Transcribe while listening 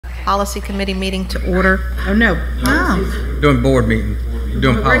policy committee meeting to order. Oh, no. Oh. Doing board meeting.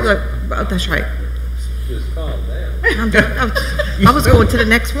 Doing policy. Oh, that's right. I was going to the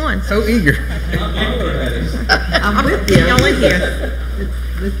next one. So eager. I'm with you. Y'all in here.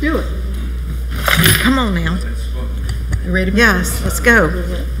 Let's do it. Come on now. You ready? Yes, let's go.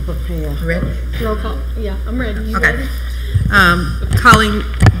 Ready? Roll call. Yeah, I'm ready. You Okay. ready? Calling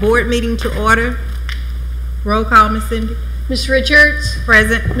board meeting to order. Roll call, Miss Cindy. Ms. Richards?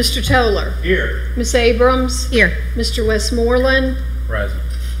 Present. Mr. Toller? Here. Ms. Abrams? Here. Mr. Westmoreland? Present.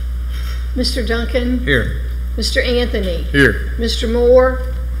 Mr. Duncan? Here. Mr. Anthony? Here. Mr.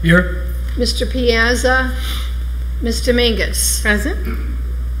 Moore? Here. Mr. Piazza? Ms. Dominguez? Present.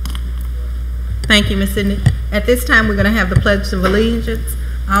 Thank you, Miss Cindy. At this time, we're going to have the Pledge of Allegiance.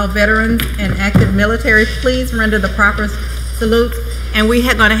 All veterans and active military, please render the proper salutes. And we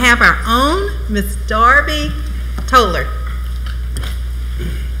are going to have our own Miss Darby Toller.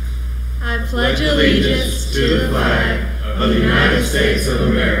 I pledge allegiance to the flag of the United States of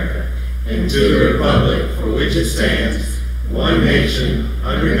America and to the republic for which it stands, one nation,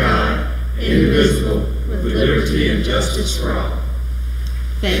 under God, indivisible, with liberty and justice for all.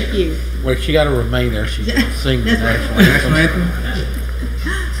 Thank you. Well, she got to remain there. She's going to sing the national anthem.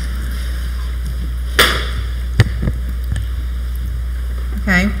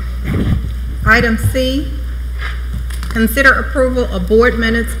 Okay. Item C, consider approval of board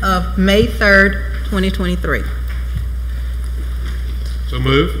minutes of May 3rd, 2023. So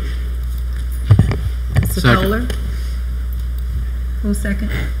move. Mr. Second. Toller? Who's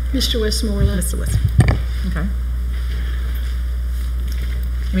second? Mr. Westmoreland? Mr. West. Okay.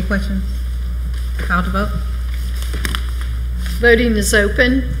 Any questions? Call to vote? Voting is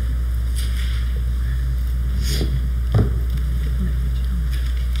open.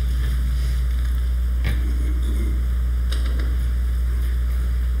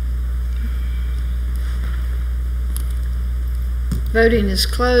 Voting is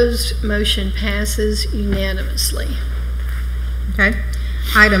closed. Motion passes unanimously. Okay.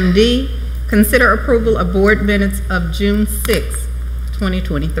 Item D, consider approval of board minutes of June 6th,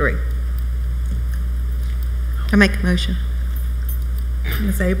 2023. I make a motion.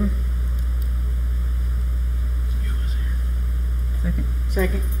 Ms. Abrams? Second.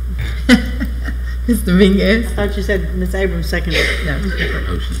 Second. Mr. Dominguez? I thought you said Ms. Abrams seconded. No.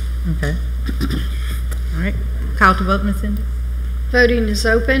 Motion. Okay. All right. Call to vote, Ms. Cindy? Voting is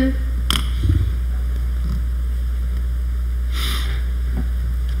open.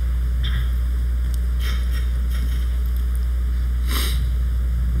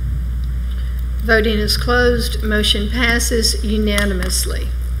 Voting is closed. Motion passes unanimously.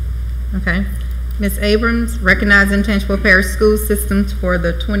 Okay. Ms. Abrams, recognizing Tangible Parish School Systems for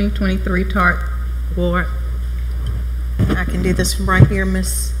the 2023 TART Award. I can do this from right here,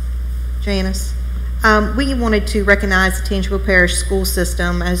 Miss Janice. We wanted to recognize the Tangible Parish School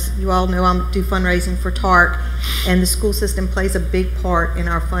System. As you all know, I do fundraising for TARC, and the school system plays a big part in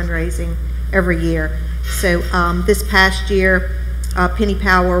our fundraising every year. So this past year, Penny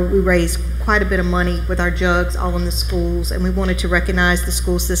Power, we raised quite a bit of money with our jugs all in the schools, and we wanted to recognize the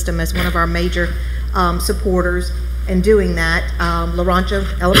school system as one of our major supporters. In doing that, La Rancha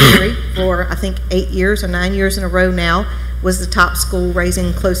Elementary, for I think 8 years or 9 years in a row now, was the top school,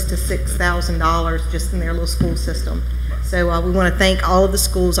 raising close to $6,000 just in their little school system. So we want to thank all of the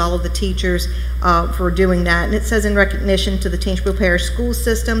schools, all of the teachers for doing that. And it says, in recognition to the Tangible Parish School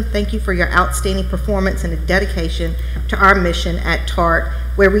System, thank you for your outstanding performance and dedication to our mission at TART,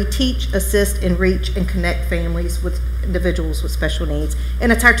 where we teach, assist, and reach and connect families with individuals with special needs.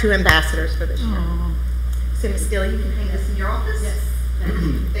 And it's our 2 ambassadors for this year. Aww. So Ms. Steele, you can hang this in your office? Yes.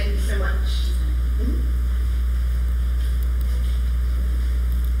 Thank you so much.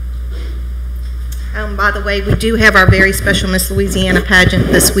 By the way, we do have our very special Miss Louisiana pageant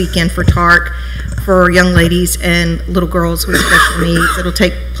this weekend for TARC for young ladies and little girls with special needs. It'll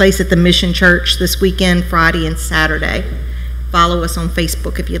take place at the Mission Church this weekend, Friday and Saturday. Follow us on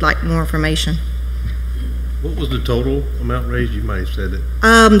Facebook if you'd like more information. What was the total amount raised? You might have said it.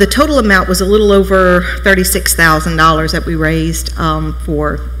 The total amount was a little over $36,000 that we raised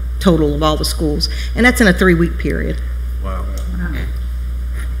for total of all the schools, and that's in a 3-week period. Wow.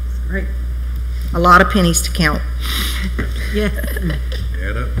 Great. A lot of pennies to count. Yeah.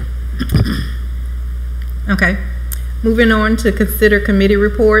 Add up. Okay. Moving on to consider committee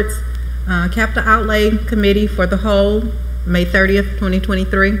reports. Capital Outlay Committee for the whole, May 30th,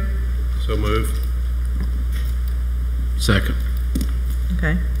 2023. So moved. Second.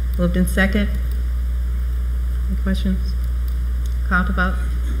 Okay. Moved in second. Any questions? Call to vote.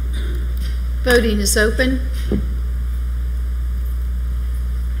 Voting is open.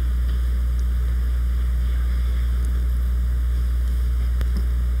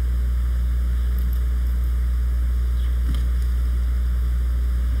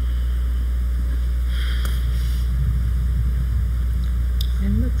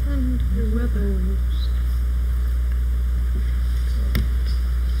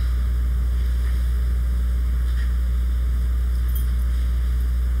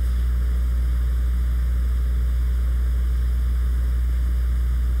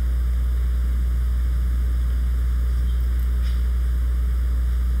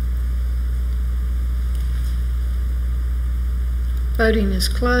 Voting is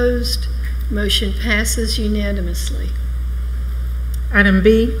closed. Motion passes unanimously. Item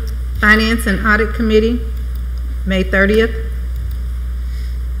B, Finance and Audit Committee, May 30th.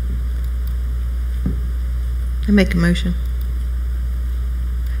 I make a motion.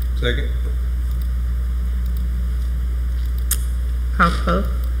 Second. Call for vote.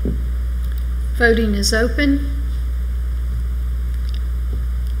 Voting is open.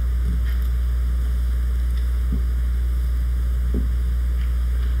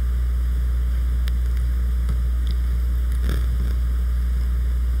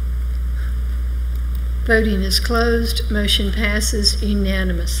 Voting is closed. Motion passes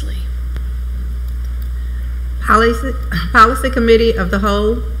unanimously. Policy Committee of the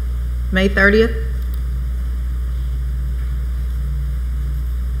Whole, May 30th.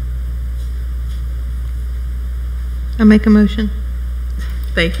 I make a motion.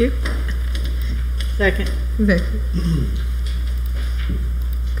 Thank you. Second. Thank you.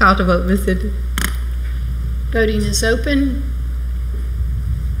 Call to vote, Ms. Cindy. Voting is open.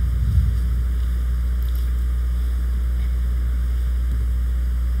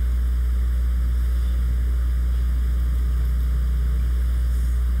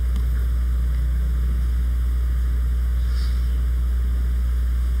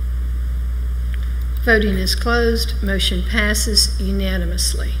 Voting is closed. Motion passes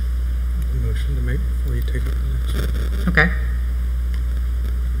unanimously. Motion to make before you take up the next one. Okay.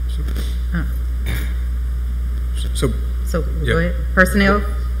 So Yeah. go ahead. Personnel.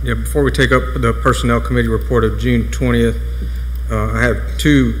 Yeah, before we take up the Personnel Committee report of June 20th, I have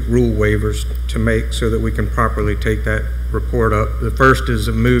 2 rule waivers to make so that we can properly take that report up. The first is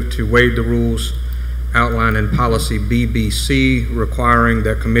a move to waive the rules outlined in policy BBC requiring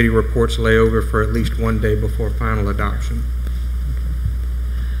that committee reports lay over for at least 1 day before final adoption.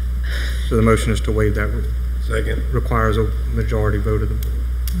 So the motion is to waive that rule. Second. Requires a majority vote of the board.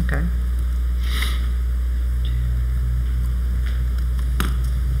 Okay.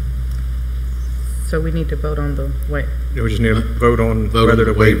 So we need to vote on the wait. We just need to vote on Vote on whether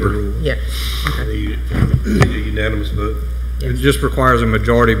the to waive the waiver. rule. Yeah. Okay. Need a unanimous vote. It just requires a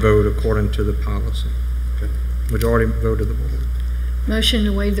majority vote according to the policy. Okay. Majority vote of the board. Motion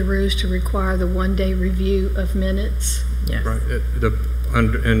to waive the rules to require the one-day review of minutes. Yes. Right,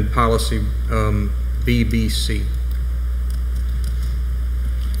 in policy BBC.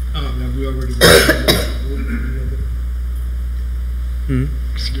 Have we already?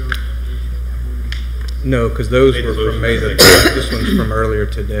 No, because those Made the were motion, from May the I 3rd. This one's from earlier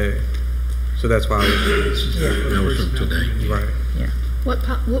today. So that's why I was, That was from today. right.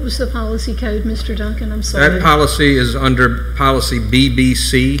 What was the policy code, Mr. Duncan? I'm sorry. That policy is under policy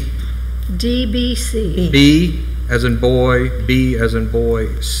BBC. DBC. B as in boy, B as in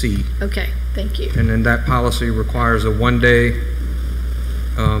boy, C. Okay, thank you. And then that policy requires a 1-day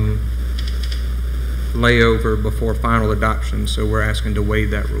layover before final adoption. So we're asking to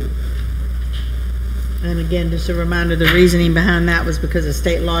waive that rule. And again, just a reminder, the reasoning behind that was because the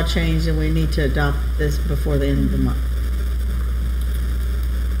state law changed and we need to adopt this before the end of the month.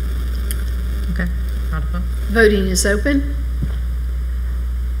 Okay. Call to vote. Voting is open.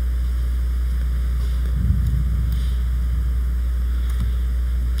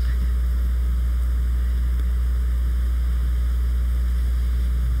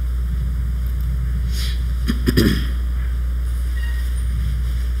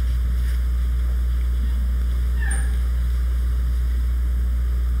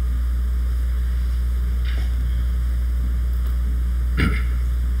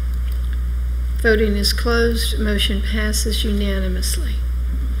 Voting is closed. Motion passes unanimously.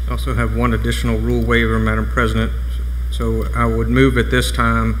 I also have one additional rule waiver, Madam President. So I would move at this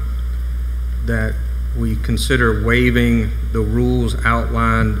time that we consider waiving the rules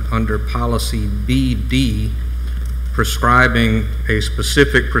outlined under policy BD, prescribing a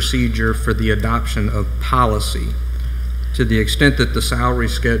specific procedure for the adoption of policy. To the extent that the salary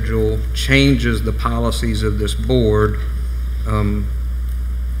schedule changes the policies of this board,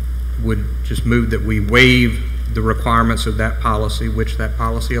 would just move that we waive the requirements of that policy, which that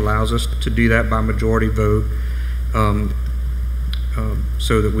policy allows us to do that by majority vote,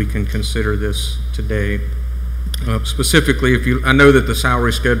 so that we can consider this today. Specifically, I know that the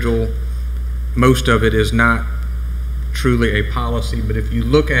salary schedule, most of it is not truly a policy, but if you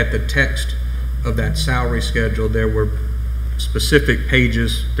look at the text of that salary schedule, there were specific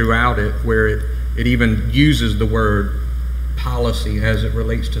pages throughout it where it even uses the word policy as it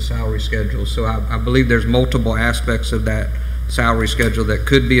relates to salary schedules. So I believe there's multiple aspects of that salary schedule that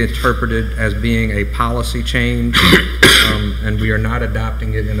could be interpreted as being a policy change, and we are not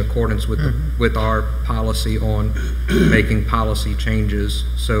adopting it in accordance with our policy on making policy changes.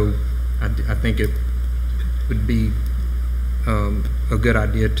 So I think it would be a good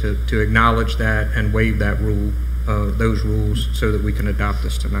idea to acknowledge that and waive that rule, those rules, so that we can adopt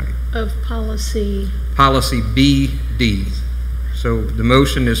this tonight. Of policy? Policy BD. So the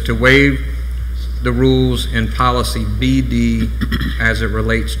motion is to waive the rules in policy BD as it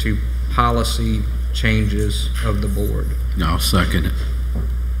relates to policy changes of the board. I'll second it.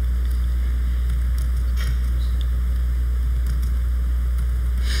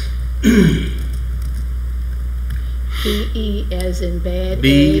 BE as in bad.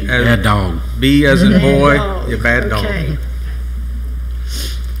 B A. as Bad dog. B as in Bad boy. dog. Yeah, bad dog. Okay.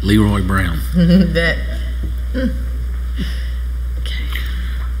 Leroy Brown. That, Okay.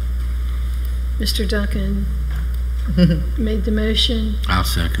 Mr. Duncan made the motion. I'll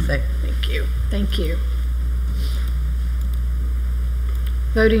second it. Thank you. Thank you.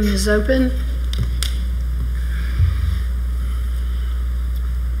 Voting is open.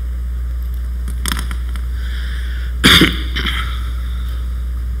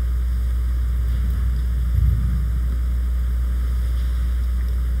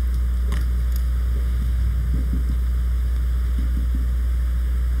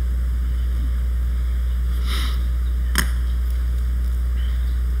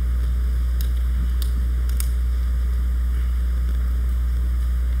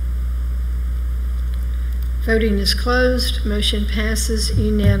 Voting is closed. Motion passes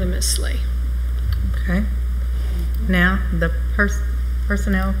unanimously. okay. Now, the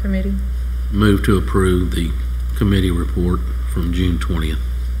Personnel Committee, Move to approve the committee report from June 20th.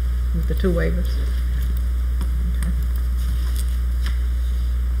 with the two waivers.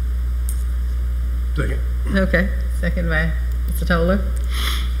 Second. Okay, second by Mr. Toller.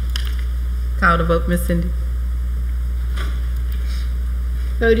 Call the vote, Ms. Cindy.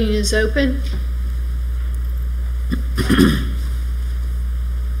 Voting is open.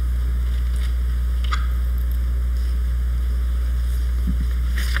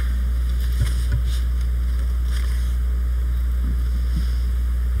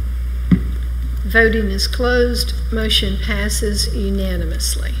 Voting is closed. Motion passes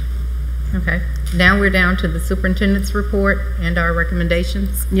unanimously. Okay, now we're down to the superintendent's report and our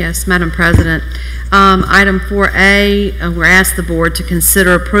recommendations. Yes, Madam President. Item 4A, we're asked the board to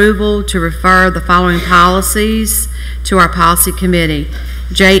consider approval to refer the following policies to our policy committee.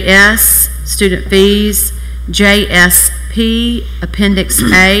 JS, student fees, JSP, Appendix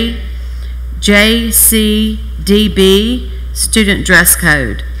A, JCDB, student dress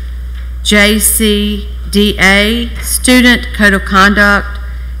code, JCDA, student code of conduct,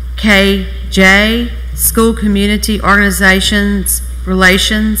 KJ, school community organizations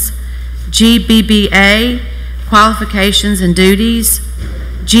relations, GBBA, qualifications and duties,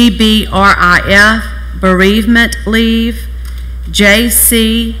 GBRIF, bereavement leave,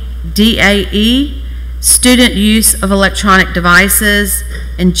 JCDAE, student use of electronic devices,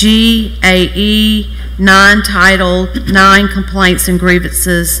 and GAE, non-title, 9 complaints and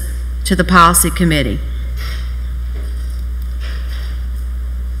grievances to the policy committee.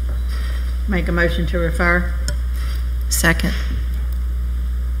 Make a motion to refer. Second.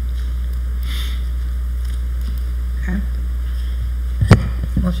 Okay.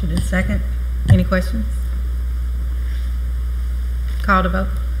 Motion is second. Any questions? Call the vote.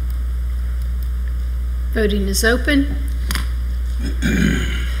 Voting is open.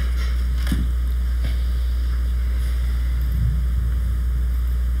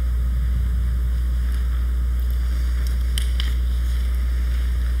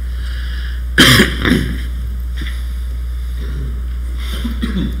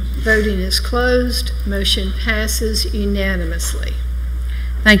 Voting is closed. Motion passes unanimously.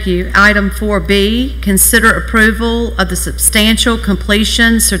 Thank you. Item 4B, consider approval of the substantial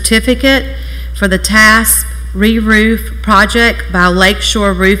completion certificate for the TPS re-roof project by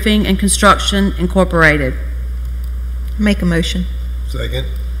Lakeshore Roofing and Construction Incorporated. Make a motion. Second.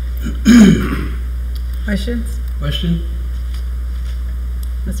 Questions? Question?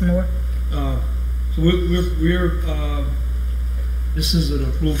 Ms. Moore? So this is an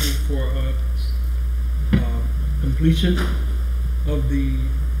approval for completion of the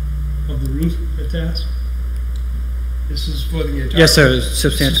roof at Tpss? This is for the entire? Yes, sir, it's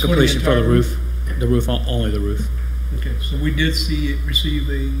substantial This is completion for the entire roof, only the roof. Okay, so we did receive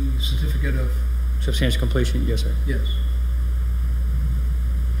a certificate of, Substantial completion, yes, sir. yes.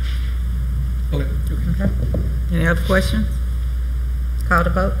 Okay. Okay. Any other questions? Call to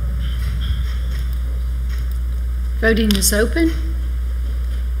vote. Voting is open.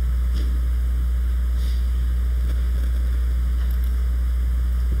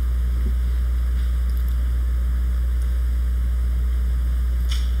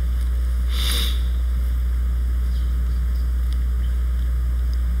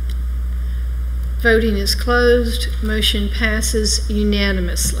 Voting is closed. Motion passes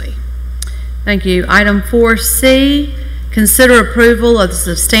unanimously. Thank you. Item 4C, consider approval of the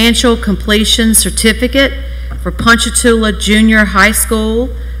substantial completion certificate for Ponchatoula Junior High School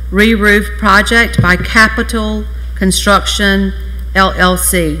re-roof project by Capital Construction,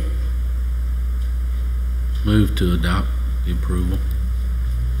 LLC. Move to adopt the approval.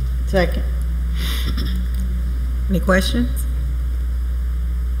 Second. Any questions?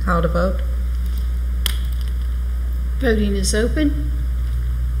 Call to vote. Voting is open.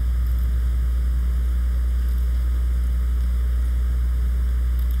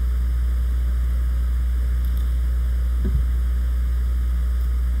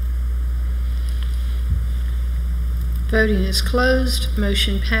 Voting is closed.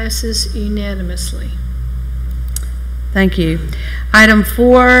 Motion passes unanimously. Thank you. Item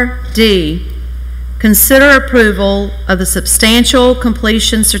 4D, consider approval of the substantial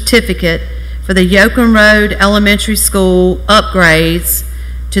completion certificate for the Yocum Road Elementary School upgrades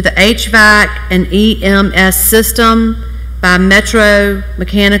to the HVAC and EMS system by Metro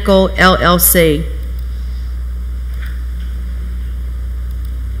Mechanical, LLC.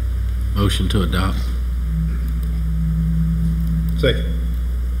 Motion to adopt. Second.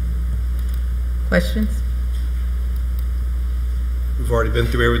 Questions? We've already been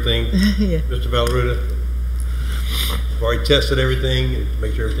through everything, Yeah. Mr. Valaruta. We've already tested everything and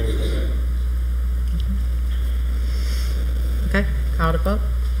make sure everything is okay. Okay, call to vote.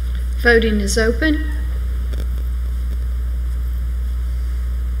 Voting is open.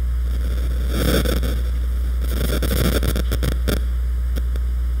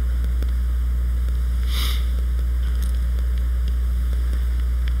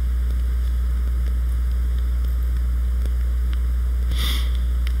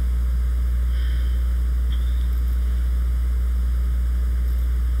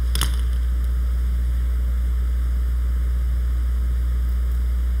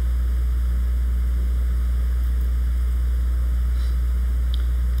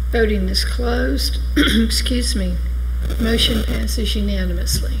 Voting is closed. Excuse me. Motion passes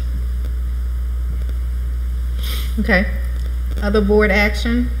unanimously. Okay. Other board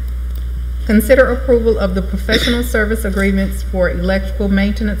action. Consider approval of the professional service agreements for electrical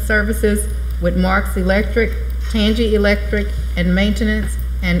maintenance services with Marks Electric, Tangi Electric, and Maintenance,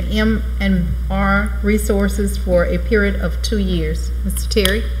 and M&R Resources for a period of 2 years. Mr.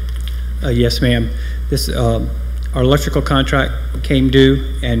 Terry? Yes, ma'am. This, our electrical contract came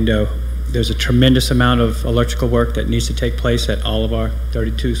due, and there's a tremendous amount of electrical work that needs to take place at all of our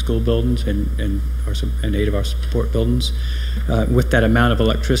 32 school buildings and 8 of our support buildings. With that amount of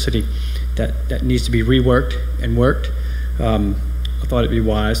electricity that needs to be reworked and worked, I thought it'd be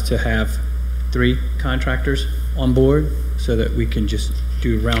wise to have 3 contractors on board so that we can just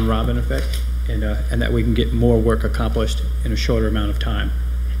do round robin effect and that we can get more work accomplished in a shorter amount of time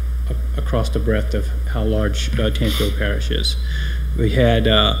across the breadth of how large Tangipahoa Parish is. We had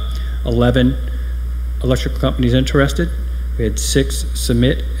 11 electrical companies interested. We had 6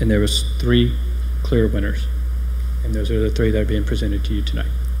 submit, and there was 3 clear winners. And those are the 3 that are being presented to you tonight.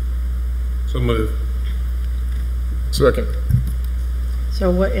 So move. Second. So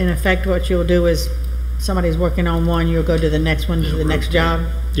what, in effect, what you'll do is somebody's working on one, you'll go to the next one, to the next job,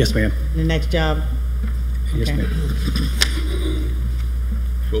 Yes, ma'am. the next job. Yes, Okay. ma'am.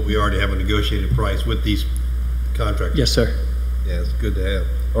 But we already have a negotiated price with these contractors. Yes, sir. Yeah, it's good to have.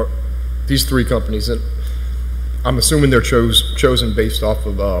 Or these 3 companies, and I'm assuming they're chosen based off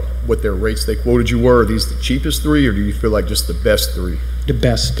of what their rates they quoted you were. Are these the cheapest 3, or do you feel like just the best 3? The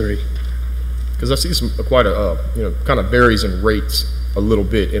best 3. Because I see some quite a kind of varies in rates a little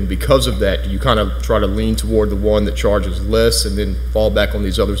bit, and because of that, do you kind of try to lean toward the one that charges less and then fall back on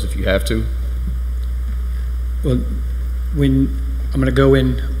these others if you have to? Well, when I'm going to go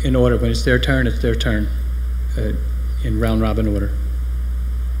in order. When it's their turn, in round robin order.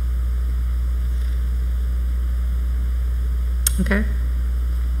 Okay.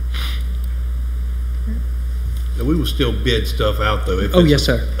 Now, we will still bid stuff out, though. If Oh, it's yes,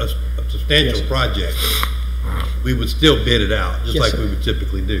 sir. A substantial Yes. project, we would still bid it out, just Yes, like sir. we would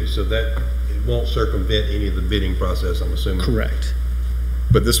typically do. So that won't circumvent any of the bidding process, I'm assuming. Correct.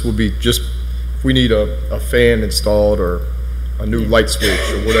 But this will be just, if we need a fan installed or a new light switch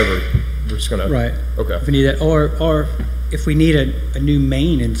or whatever, we're just gonna. Right. Okay. If we need that, or if we need a new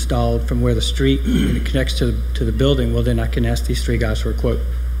main installed from where the street and it connects to the building, well, then I can ask these three guys for a quote.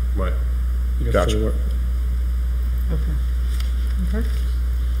 Right. Gotcha. For the work.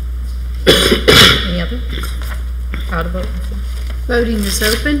 Any other? How to vote? Voting is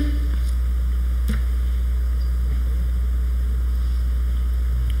open.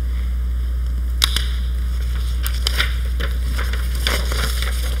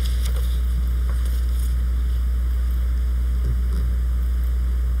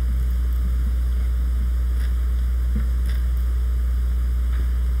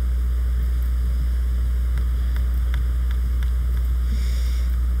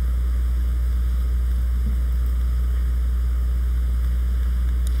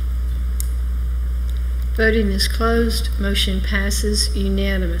 Voting is closed. Motion passes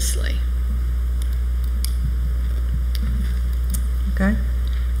unanimously. Okay.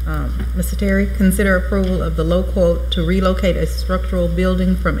 Mr. Terry, consider approval of the low quote to relocate a structural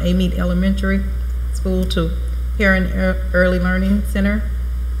building from Amite Elementary School to Perrin Early Learning Center.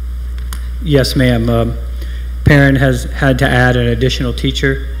 Yes, ma'am. Parent has had to add an additional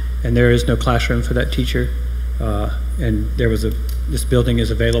teacher, and there is no classroom for that teacher. And this building is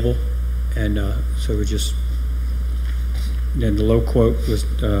available, and so then the low quote was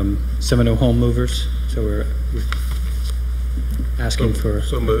Seminole Home Movers, so we're asking for.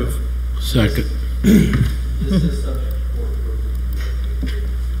 So move. Second.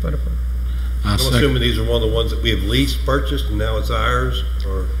 I'm assuming these are one of the ones that we have leased, purchased, and now it's ours,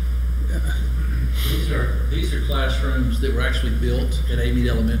 or? These are classrooms that were actually built at Amite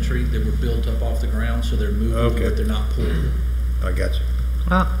Elementary, that were built up off the ground, so they're movable, Okay. but they're not portable. I got you.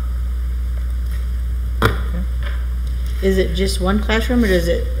 Ah. Is it just one classroom, or is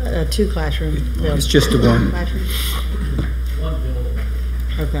it a two classroom building? It's just the one. Classroom? One building.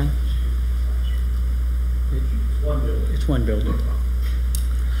 Okay. One building. It's one building.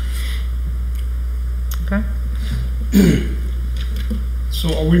 Okay. So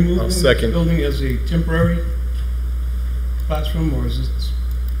are we moving this second. building as a temporary classroom, or is it,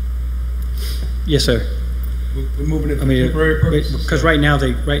 Yes, sir. we're moving it I for mean, temporary purposes? because right now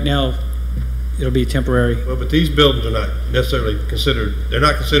it'll be temporary. Well, but these buildings are not necessarily considered, they're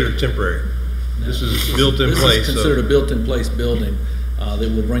not considered temporary. This is built in place. This is considered a built-in-place building that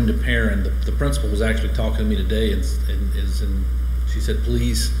will bring to Perrin. The principal was actually talking to me today, and she said,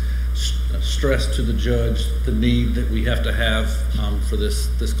 please stress to the judge the need that we have to have for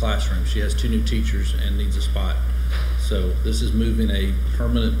this classroom. She has 2 new teachers and needs a spot. So this is moving a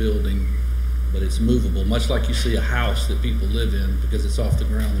permanent building, but it's movable, much like you see a house that people live in. Because it's off the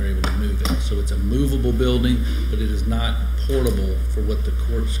ground, they're able to move it. So it's a movable building, but it is not portable for what the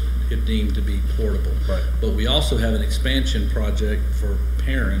courts have deemed to be portable. Right. But we also have an expansion project for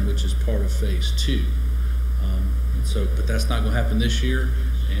Perrin, which is part of phase 2. But that's not going to happen this year,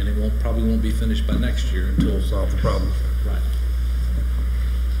 and it probably won't be finished by next year until. Solve the problem. Right.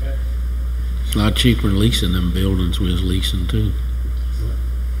 It's a lot cheaper than leasing them buildings we was leasing too.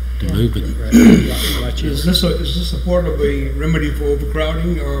 To move it. Right. Is this a part of a remedy for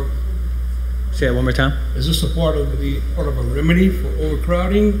overcrowding, or Say that one more time. is this a part of a remedy for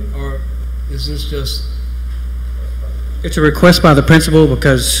overcrowding, or is this just? It's a request by the principal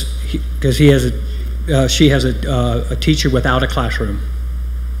because she has a teacher without a classroom.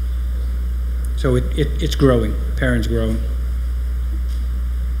 So it's growing. Perrin's growing.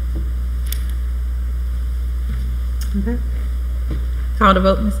 Okay. Call to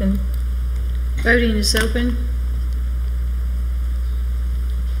vote, Ms. Cindy. Voting is open.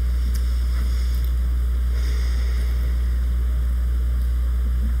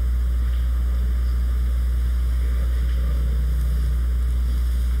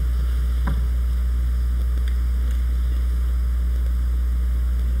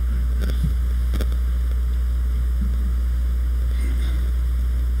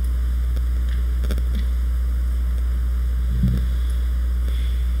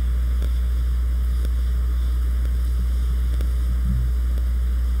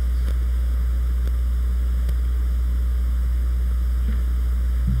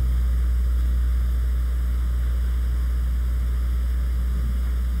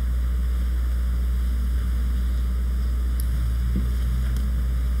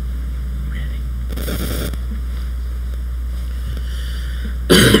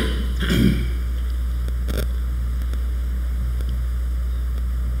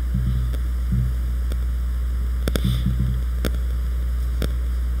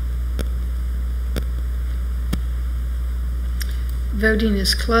 Voting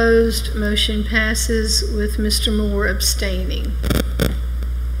is closed. Motion passes with Mr. Moore abstaining.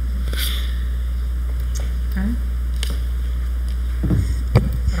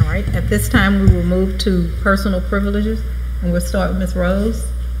 All right, at this time, we will move to personal privileges, and we'll start with Ms. Rose.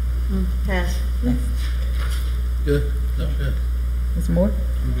 Pass. Good? No, good. Ms. Moore?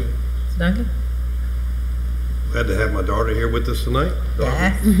 I'm good. Ms. Duncan? Glad to have my daughter here with us tonight.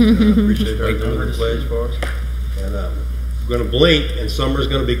 Yeah. Appreciate her doing the pledge for us. And we're going to blink, and summer's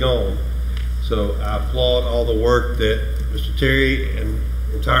going to be gone. So I applaud all the work that Mr. Terry and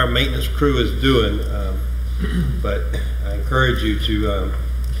the entire maintenance crew is doing. But I encourage you to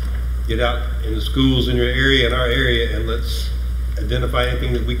get out in the schools in your area, in our area, and let's identify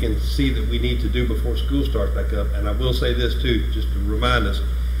anything that we can see that we need to do before school starts back up. And I will say this too, just to remind us,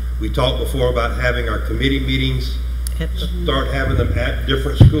 we talked before about having our committee meetings, start having them at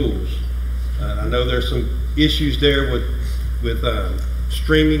different schools. I know there's some issues there with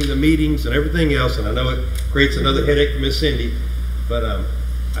streaming the meetings and everything else, and I know it creates another headache for Miss Cindy, but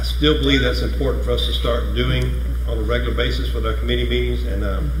I still believe that's important for us to start doing on a regular basis with our committee meetings. And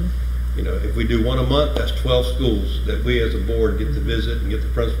you know, if we do one a month, that's 12 schools that we as a board get to visit and get the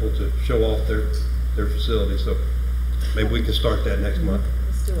principal to show off their facility. So maybe we can start that next month.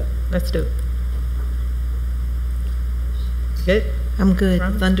 Let's do it. Good? I'm good.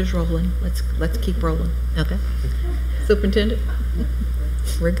 Robin? Thunder's rolling. Let's keep rolling. Okay. Superintendent?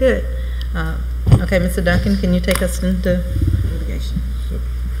 We're good. Okay, Mr. Duncan, can you take us into litigation?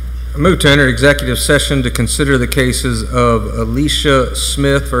 I move to enter executive session to consider the cases of Alicia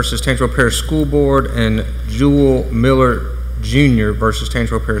Smith versus Tangipahoa Parish School Board and Jewel Miller Jr. versus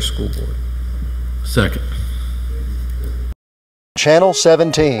Tangipahoa Parish School Board. Second. Channel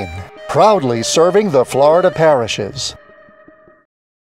 17, proudly serving the Florida parishes.